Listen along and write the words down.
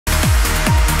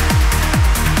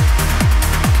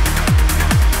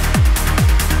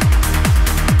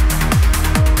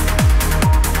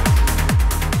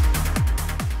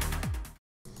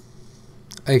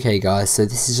Okay guys, so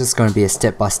this is just going to be a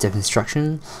step-by-step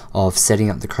instruction of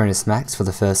setting up the Cronus Max for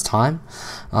the first time.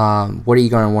 What you're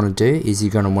going to want to do is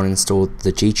you're going to want to install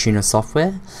the GTuner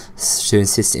software to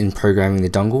assist in programming the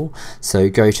dongle. So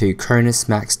go to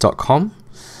cronusmax.com,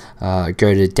 go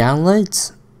to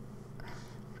downloads,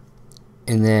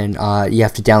 and then you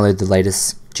have to download the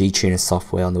latest GTuner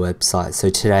software on the website. So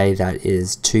today that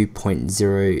is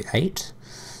 2.08,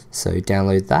 so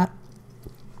download that.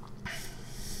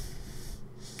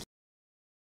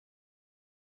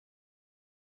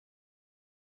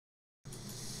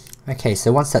 Okay,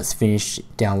 so once that's finished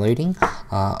downloading,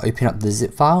 open up the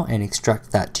zip file and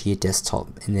extract that to your desktop,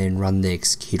 and then run the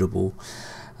executable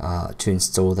to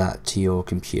install that to your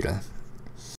computer.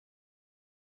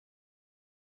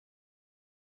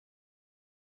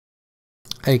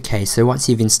 Okay, so once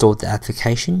you've installed the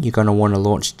application, you're going to want to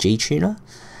launch GTuner,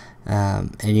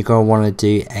 and you're going to want to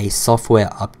do a software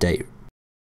update.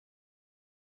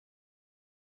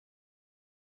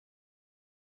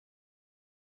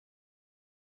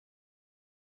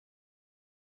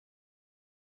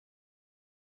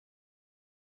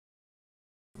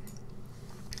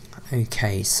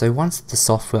 Okay, so once the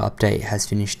software update has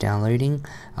finished downloading,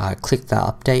 click the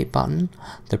update button.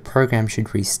 The program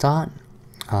should restart.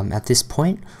 At this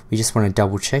point, we just want to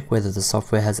double check whether the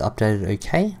software has updated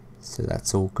okay. So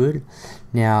that's all good.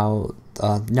 Now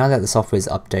that the software is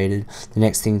updated, the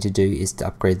next thing to do is to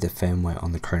upgrade the firmware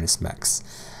on the Cronus Max.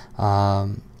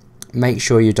 Make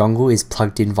sure your dongle is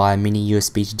plugged in via mini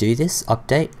USB to do this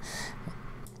update.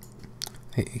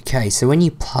 Okay, so when you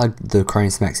plug the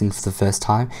Cronus Max in for the first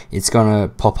time, it's going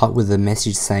to pop up with a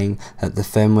message saying that the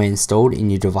firmware installed in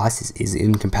your device is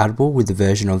incompatible with the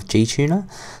version of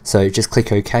GTuner. So just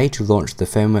click OK to launch the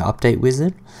firmware update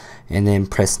wizard, and then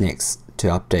press next to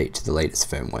update to the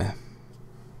latest firmware.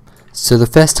 So the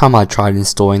first time I tried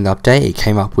installing the update, it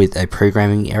came up with a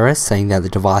programming error saying that the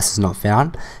device is not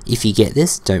found. If you get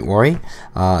this, don't worry,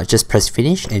 just press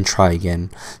finish and try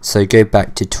again. So go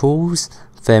back to Tools,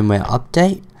 Firmware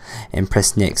Update, and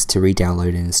press next to re-download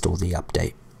and install the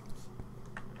update.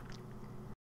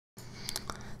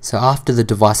 So after the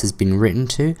device has been written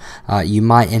to, you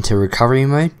might enter recovery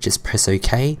mode. Just press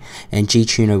OK, and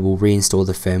GTuner will reinstall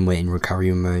the firmware in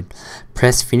recovery mode.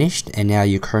 Press finished, and now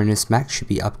your Cronus Max should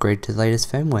be upgraded to the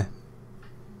latest firmware.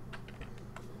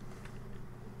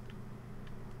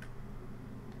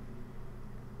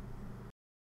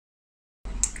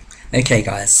 Okay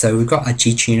guys, so we've got our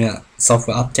GTuner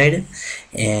software updated,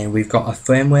 and we've got our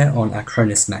firmware on our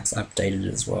Cronus Max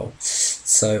updated as well.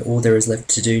 So all there is left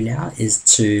to do now is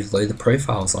to load the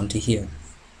profiles onto here.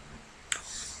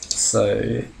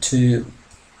 So to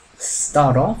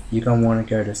start off, you're going to want to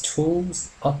go to Tools,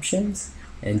 Options,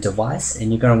 and Device,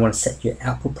 and you're going to want to set your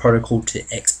output protocol to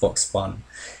Xbox One.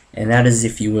 And that is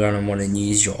if you were going to want to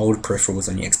use your old peripherals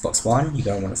on your Xbox One, you're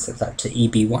going to want to set that to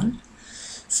EB1.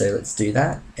 So let's do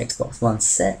that. Xbox One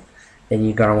set. Then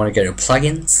you're going to want to go to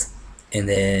Plugins, and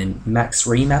then Max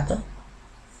Remapper,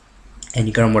 and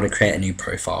you're going to want to create a new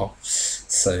profile.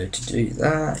 So to do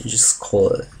that, you just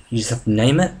call it. You just have to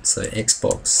name it. So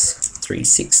Xbox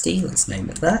 360. Let's name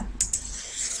it that.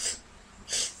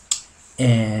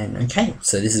 And okay,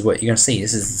 so this is what you're going to see.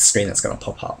 This is the screen that's going to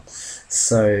pop up.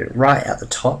 So right at the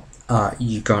top,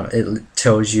 it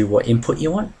tells you what input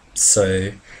you want.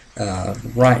 So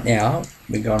right now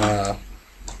we're gonna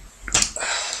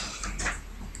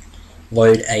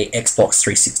load a Xbox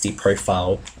 360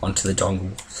 profile onto the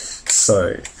dongle.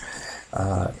 So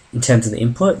in terms of the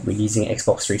input, we're using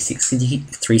Xbox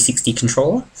 360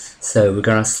 controller. So we're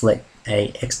gonna select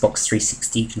a Xbox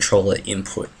 360 controller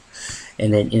input,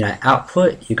 and then in our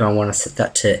output, you're gonna want to set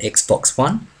that to Xbox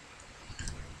One,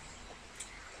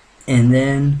 and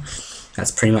then that's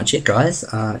pretty much it, guys.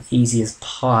 Easy as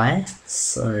pie.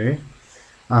 So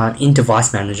in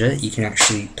Device Manager, you can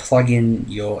actually plug in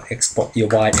your wired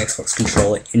Xbox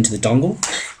controller into the dongle,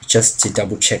 just to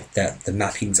double check that the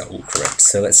mappings are all correct.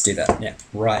 So let's do that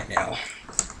right now.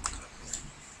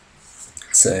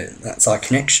 So that's our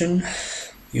connection,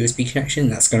 USB connection.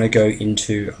 That's going to go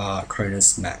into our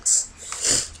Cronus Max.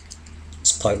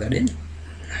 Just plug that in.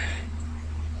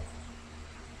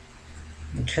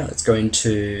 Okay, let's go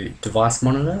into Device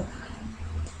Monitor,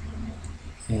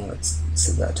 and let's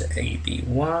set that to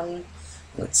AB1.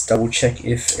 Let's double check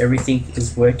if everything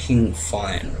is working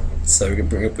fine. So we're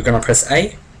going to press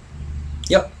A,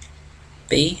 yep,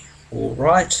 B,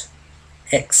 alright,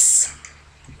 X,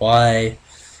 Y,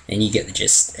 and you get the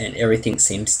gist, and everything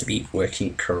seems to be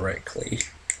working correctly.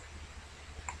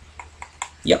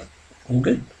 Yep, all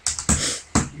good.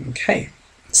 Okay,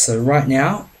 so right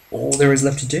now all there is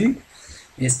left to do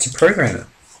is to program it.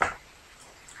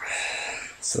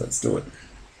 So let's do it.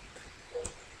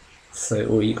 So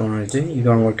all you're going to do, you're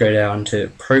going to want to go down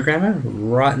to Programmer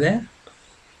right there.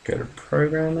 Go to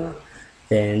Programmer.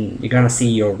 Then you're going to see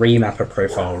your remapper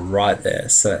profile right there.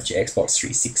 So that's your Xbox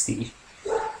 360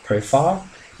 profile.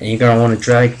 And you're going to want to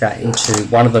drag that into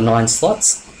one of the 9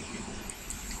 slots.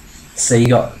 So you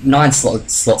got 9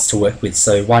 slots to work with.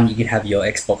 So one, you can have your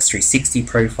Xbox 360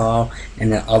 profile,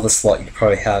 and the other slot you could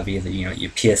probably have either your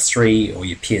PS3 or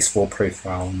your PS4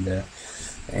 profile in there.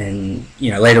 And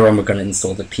later on we're going to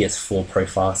install the PS4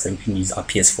 profile so we can use our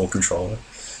PS4 controller.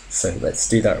 So let's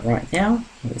do that right now.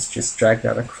 Let's just drag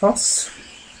that across,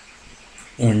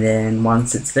 and then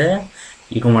once it's there,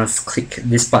 you're going to want to click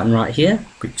this button right here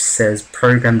which says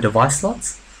Program Device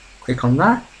Slots. Click on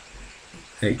that.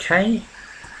 Okay,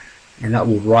 and that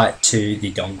will write to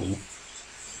the dongle.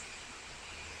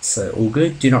 So all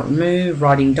good, do not remove,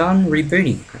 writing done,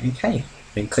 rebooting. Okay,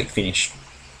 then click Finish.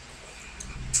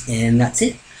 And that's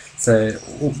it. So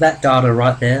all that data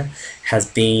right there has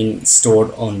been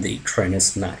stored on the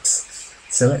Cronus Max.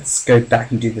 So let's go back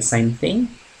and do the same thing.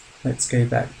 Let's go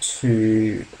back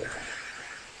to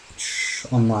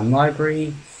online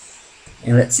library,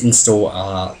 and let's install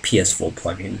our PS4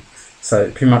 plugin. So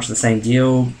pretty much the same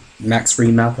deal, Max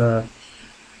Remapper,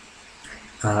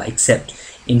 except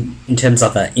in terms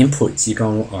of the inputs, you're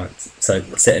going to, so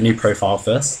let's set a new profile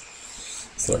first.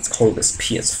 So let's call this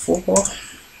PS4.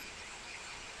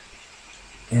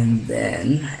 And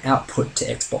then output to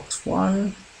Xbox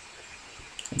One.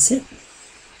 That's it.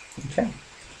 Okay.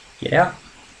 Get out.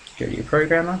 Go to your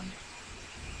programmer.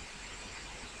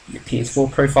 Your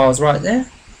PS4 profile is right there.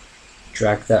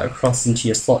 Drag that across into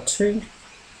your slot 2.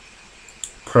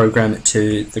 Program it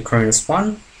to the Cronus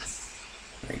 1.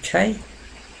 Okay.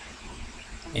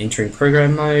 Entering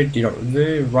program mode. Do not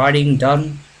remove. Writing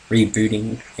done.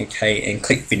 Rebooting. Okay, and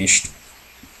click Finished.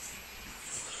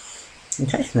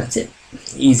 Okay, that's it.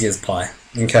 Easy as pie.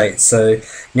 Okay, so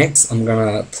next I'm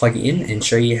going to plug it in and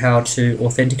show you how to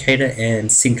authenticate it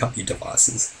and sync up your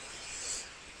devices.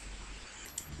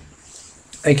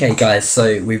 Okay guys,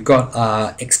 so we've got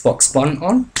our Xbox One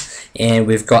on, and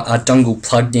we've got our dongle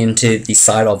plugged into the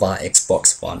side of our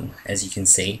Xbox One, as you can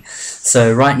see.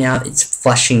 So right now it's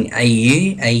flashing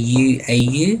AU,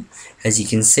 as you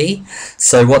can see.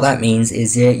 So what that means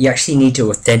is you actually need to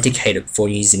authenticate it before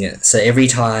using it. So every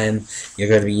time you're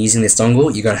going to be using this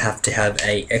dongle, you're going to have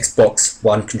a Xbox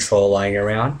One controller lying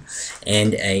around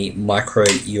and a micro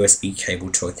USB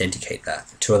cable to authenticate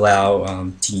that, to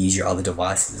allow to use your other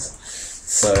devices.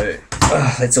 So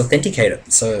let's authenticate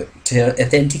it. So to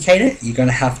authenticate it, you're going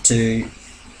to have to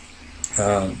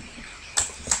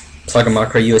plug a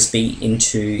micro USB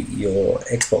into your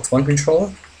Xbox One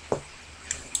controller.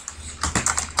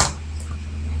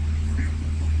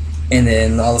 And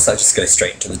then the other side just goes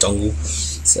straight into the dongle.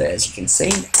 So as you can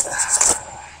see,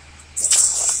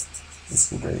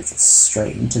 this will go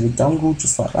straight into the dongle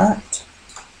just like that.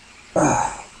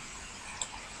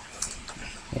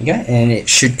 There you go, and it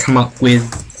should come up with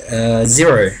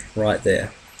 0 right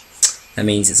there. That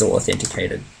means it's all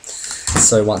authenticated.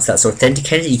 So once that's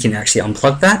authenticated, you can actually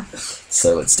unplug that.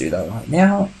 So let's do that right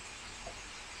now.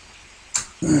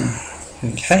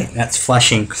 Okay, that's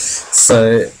flashing.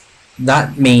 So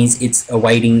that means it's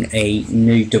awaiting a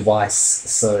new device.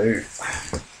 So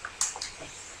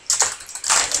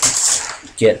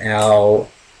let's get our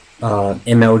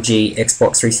MLG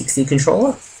Xbox 360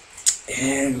 controller,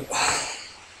 and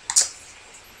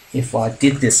if I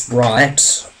did this right,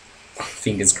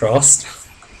 fingers crossed,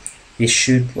 this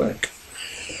should work.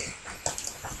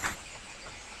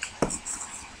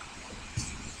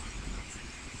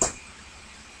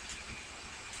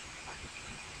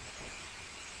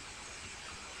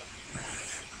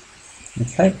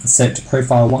 Okay, let's set it to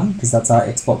profile 1 because that's our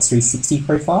Xbox 360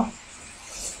 profile.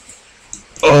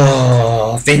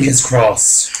 Oh, fingers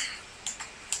crossed.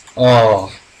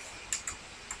 Oh.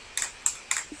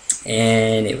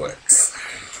 And it works.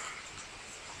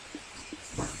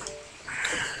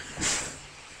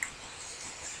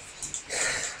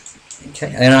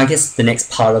 Okay, and I guess the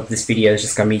next part of this video is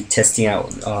just going to be testing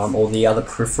out all the other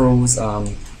peripherals. I'm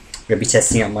going to be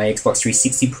testing out my Xbox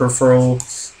 360 peripheral.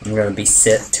 I'm going to be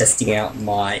testing out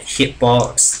my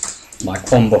Hitbox, my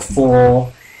Quamba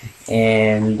 4,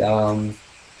 and the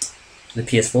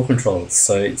PS4 controllers.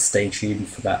 So stay tuned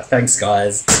for that. Thanks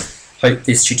guys. Hope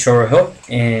this tutorial helped,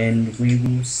 and we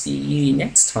will see you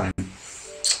next time.